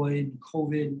George Floyd and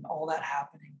COVID and all that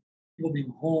happening, people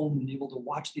being home and able to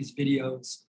watch these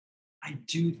videos, I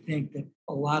do think that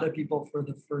a lot of people for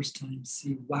the first time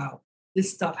see, wow,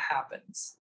 this stuff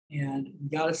happens and we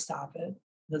got to stop it.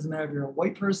 It doesn't matter if you're a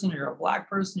white person, or you're a black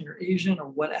person, you're Asian or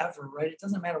whatever, right? It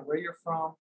doesn't matter where you're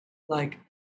from. Like,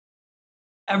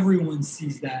 everyone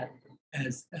sees that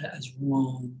as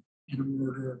wrong and a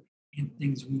murder and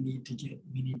things we need to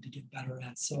get better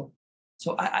at. So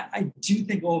I do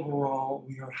think overall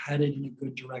we are headed in a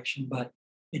good direction, but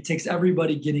it takes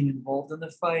everybody getting involved in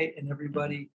the fight and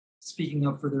everybody speaking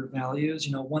up for their values.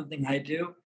 One thing I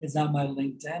do is on my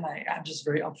LinkedIn, I'm just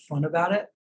very upfront about it.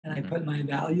 And I put my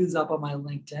values up on my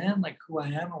LinkedIn, like who I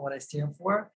am and what I stand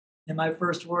for. And my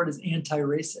first word is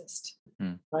anti-racist,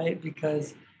 right?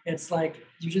 Because it's like,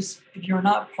 if you're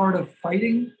not part of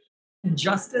fighting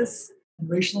injustice and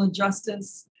racial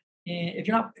injustice, and if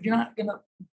you're not gonna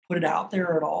put it out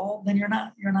there at all, then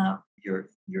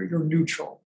you're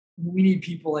neutral. We need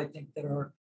people, I think, that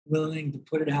are willing to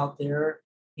put it out there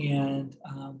and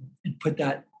put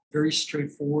that very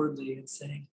straightforwardly and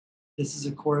saying, this is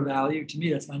a core value. To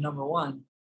me, that's my number one.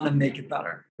 I want to make it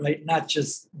better, right? Not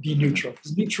just be neutral.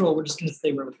 Because neutral, we're just going to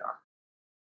stay where we are.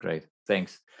 Great,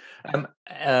 thanks.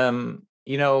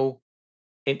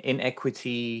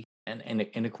 Inequity and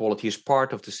inequality is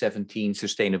part of the 17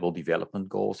 Sustainable Development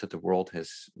Goals that the world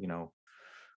has,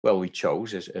 we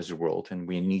chose as a world, and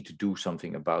we need to do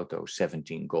something about those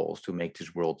 17 goals to make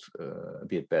this world a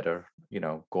bit better.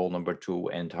 Goal number 2,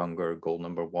 end hunger. Goal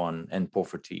number 1, end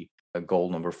poverty. Goal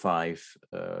number 5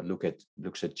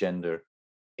 looks at gender.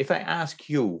 If I ask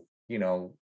you,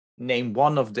 name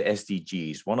one of the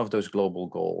SDGs, one of those global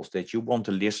goals that you want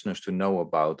the listeners to know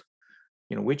about,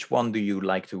 which one do you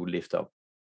like to lift up?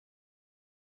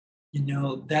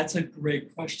 That's a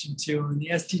great question too. And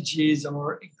the SDGs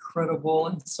are incredible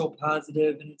and so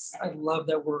positive. And I love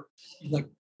that we're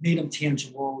made them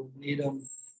tangible, made them,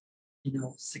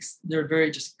 they're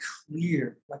very just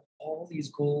clear, like all these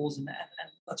goals, and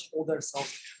let's hold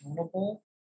ourselves accountable.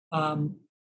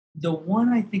 The one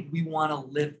I think we want to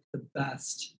lift the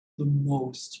best, the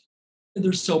most,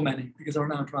 there's so many, because our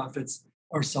nonprofits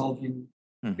are solving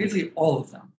basically all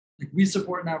of them. Like, we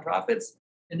support nonprofits,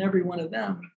 and every one of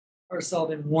them are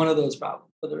solving one of those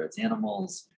problems, whether it's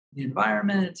animals, the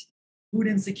environment, food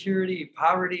insecurity,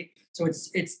 poverty. So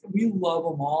we love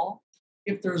them all.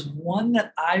 If there's one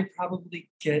that I probably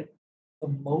get the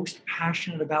most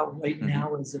passionate about right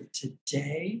now as of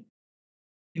today,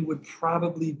 it would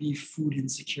probably be food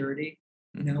insecurity.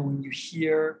 When you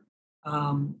hear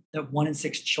that 1 in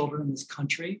 6 children in this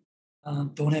country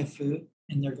don't have food,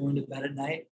 and they're going to bed at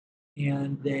night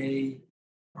and they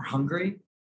are hungry.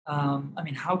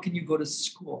 How can you go to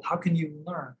school? How can you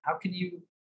learn? How can you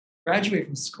graduate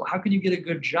from school? How can you get a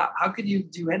good job? How can you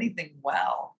do anything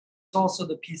well? It's also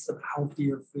the piece of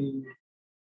healthier food.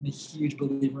 I'm a huge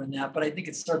believer in that, but I think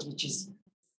it starts with just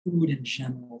food in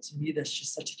general. To me, that's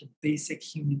just such a basic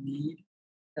human need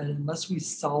that unless we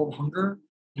solve hunger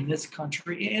in this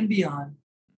country and beyond,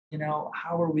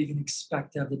 how are we going to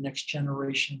expect to have the next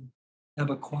generation have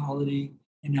a quality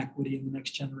inequity in the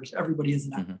next generation. Everybody has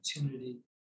an opportunity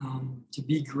to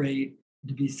be great and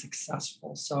to be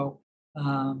successful. So,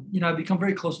 I've become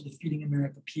very close with the Feeding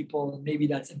America people, and maybe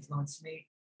that's influenced me.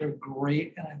 They're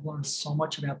great, and I've learned so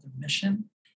much about their mission.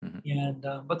 And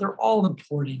but they're all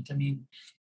important. I mean,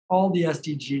 all the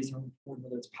SDGs are important,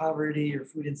 whether it's poverty or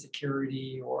food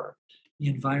insecurity or the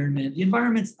environment. The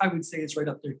environment, I would say, is right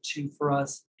up there too for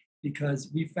us, because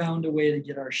we found a way to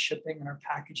get our shipping and our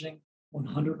packaging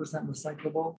 100%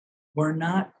 recyclable. We're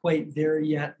not quite there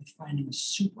yet with finding a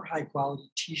super high quality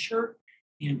t-shirt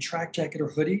and track jacket or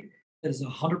hoodie that is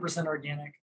 100%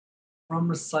 organic from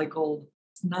recycled.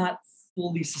 It's not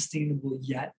fully sustainable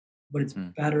yet, but it's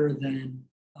better than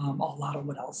a lot of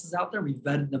what else is out there. We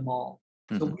vetted them all.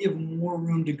 So we have more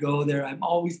room to go there. I'm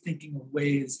always thinking of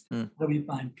ways how do we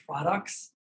find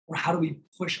products, or how do we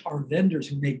push our vendors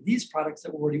who make these products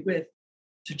that we're already with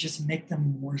to just make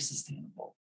them more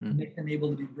sustainable, make them able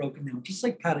to be broken down. Just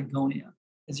like Patagonia,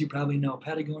 as you probably know,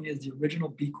 Patagonia is the original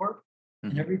B Corp.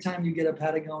 And every time you get a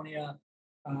Patagonia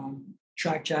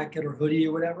track jacket or hoodie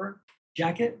or whatever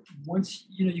jacket, once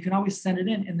you can always send it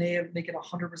in, and they make it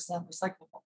 100%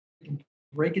 recyclable. They can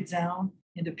break it down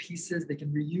into pieces. They can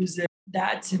reuse it.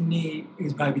 That to me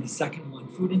is probably the second one: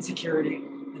 food insecurity,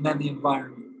 and then the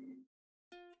environment.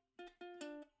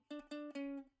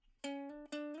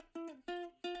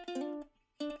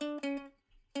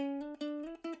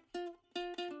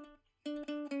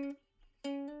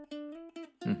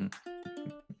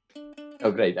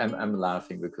 Oh, great! I'm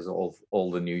laughing because of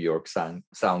all the New York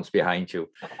sounds behind you.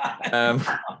 Sorry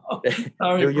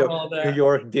New for all that. New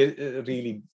York did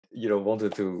really,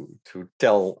 wanted to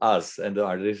tell us and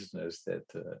our listeners that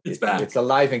it's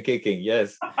alive and kicking.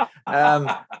 Yes.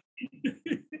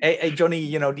 Hey,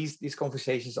 Johnny, these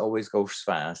conversations always goes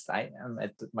fast. I am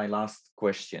at my last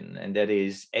question, and that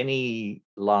is any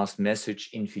last message,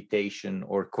 invitation,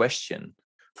 or question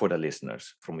for the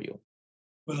listeners from you.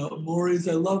 Well, Maurice,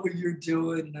 I love what you're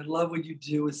doing, and I love what you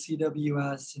do with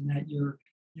CWS, and that you're,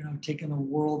 taking a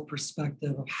world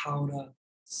perspective of how to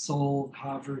solve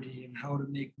poverty and how to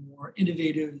make more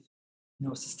innovative,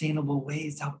 sustainable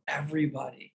ways to help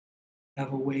everybody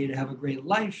have a way to have a great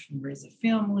life and raise a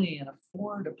family and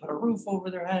afford to put a roof over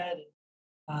their head.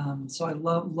 So I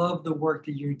love the work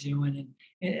that you're doing.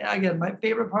 And again, my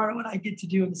favorite part of what I get to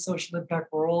do in the social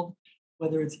impact world,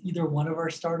 whether it's either one of our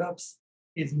startups,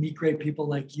 is meet great people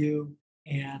like you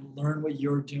and learn what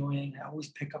you're doing. I always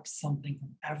pick up something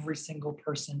from every single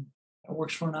person that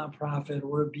works for a nonprofit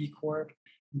or a B Corp,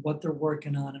 what they're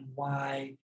working on and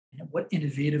why, and what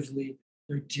innovatively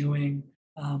they're doing.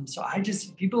 So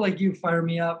people like you fire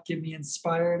me up, get me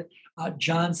inspired.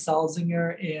 John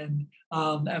Salzinger and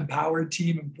the Empowered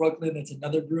team in Brooklyn, that's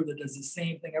another group that does the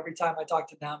same thing. Every time I talk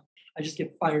to them, I just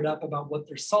get fired up about what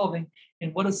they're solving.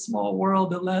 And what a small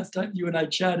world that last time you and I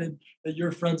chatted, that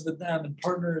you're friends with them and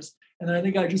partners. And then I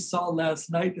think I just saw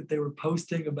last night that they were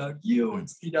posting about you and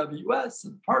CWS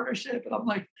and partnership. And I'm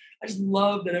like, I just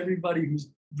love that everybody who's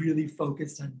really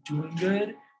focused on doing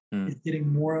good is getting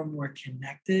more and more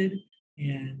connected.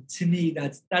 And to me,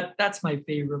 that's my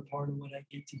favorite part of what I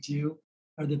get to do,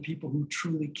 are the people who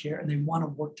truly care and they want to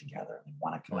work together and they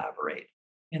want to collaborate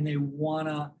and they want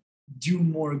to do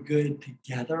more good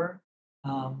together.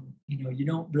 You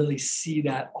don't really see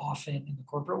that often in the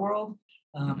corporate world.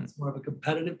 It's more of a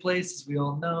competitive place, as we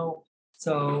all know.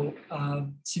 So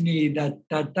to me,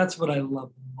 that's what I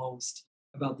love most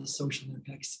about the social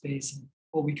impact space and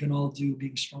what we can all do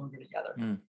being stronger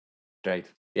together. Right.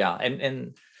 Yeah. And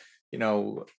as you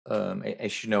know,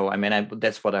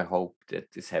 that's what I hope that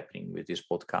is happening with this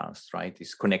podcast, right?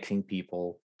 Is connecting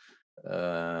people,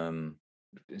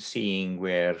 seeing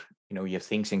where, you have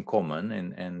things in common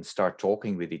and start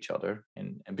talking with each other.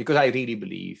 And because I really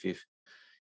believe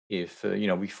if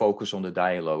we focus on the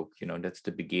dialogue, that's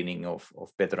the beginning of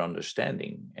better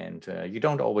understanding. And you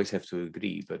don't always have to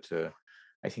agree, but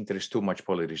I think there is too much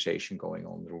polarization going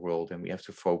on in the world, and we have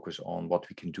to focus on what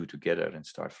we can do together and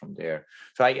start from there.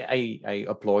 So I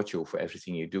applaud you for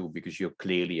everything you do, because you're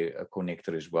clearly a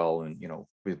connector as well, and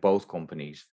with both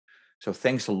companies. So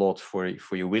thanks a lot for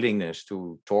your willingness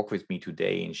to talk with me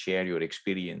today and share your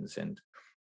experience and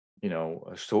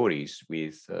stories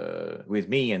with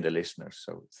me and the listeners.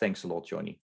 So thanks a lot,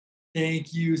 Johnny.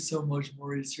 Thank you so much,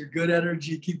 Maurice. Your good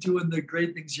energy. Keep doing the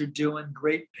great things you're doing.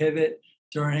 Great pivot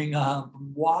during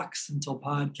walks until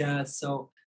podcasts. So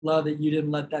love that you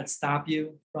didn't let that stop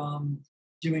you from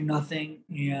doing nothing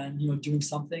and doing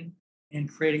something and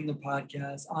creating the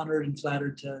podcast. Honored and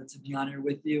flattered to be on here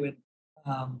with you, and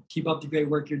keep up the great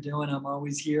work you're doing. I'm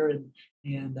always here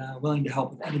and willing to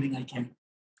help with anything I can.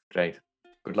 Great.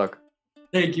 Good luck.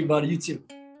 Thank you, buddy. You too.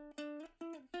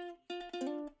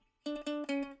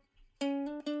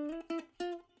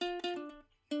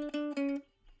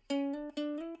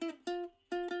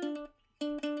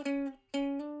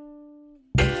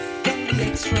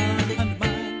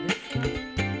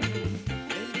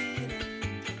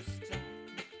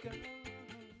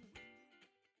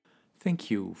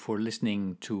 Thank you for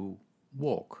listening to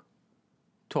Walk,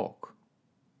 Talk,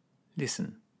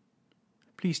 Listen.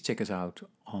 Please check us out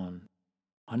on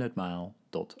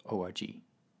 100mile.org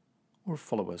or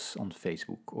follow us on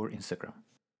Facebook or Instagram.